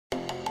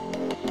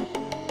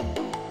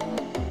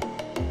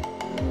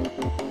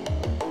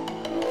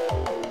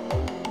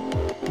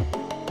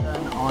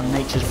on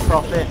Nature's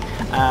Prophet.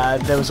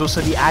 There was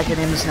also the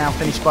Aghanims now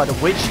finished by the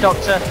Witch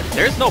Doctor.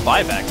 There's no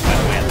buybacks, by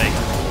the way, I think.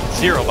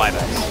 0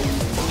 buybacks.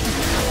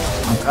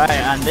 Okay,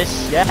 and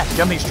this, yeah,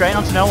 jumping straight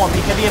onto no one. Be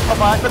heavy up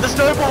by, but the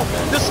snowball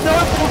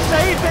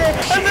saved it,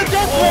 and the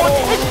Dreathward,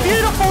 it's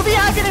beautiful. The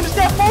Aghanims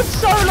Dreathward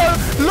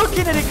solo,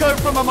 looking at it go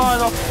from a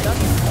mile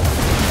off.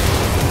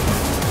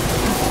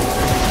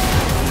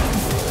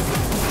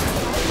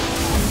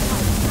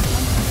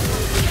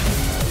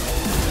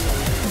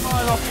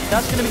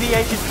 That's going to be the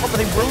Aegis top, but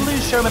they will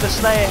lose Shoma the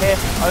Slayer here.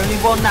 Only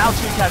one now,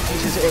 2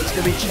 casualties. It's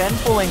going to be Chen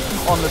falling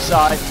on the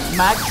side.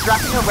 Mag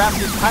strapping around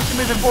his passion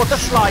moving forward. The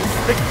slide,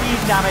 the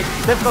cleave damage.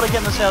 They've got to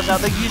get themselves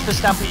out. They use the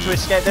Stampede to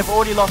escape. They've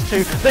already lost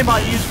 2. They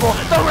might use more.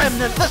 The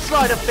Remnant, the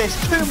Slide of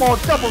Fist. 2 more,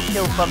 double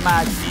kill for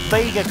Mag.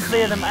 Vega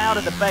clear them out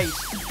of the base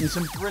in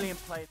some brilliant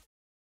play.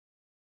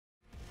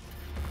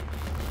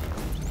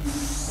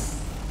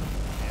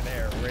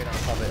 Right on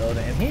top of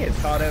Oda, and he is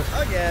caught out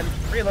again.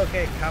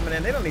 Relocate coming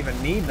in. They don't even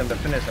need them to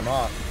finish him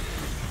off.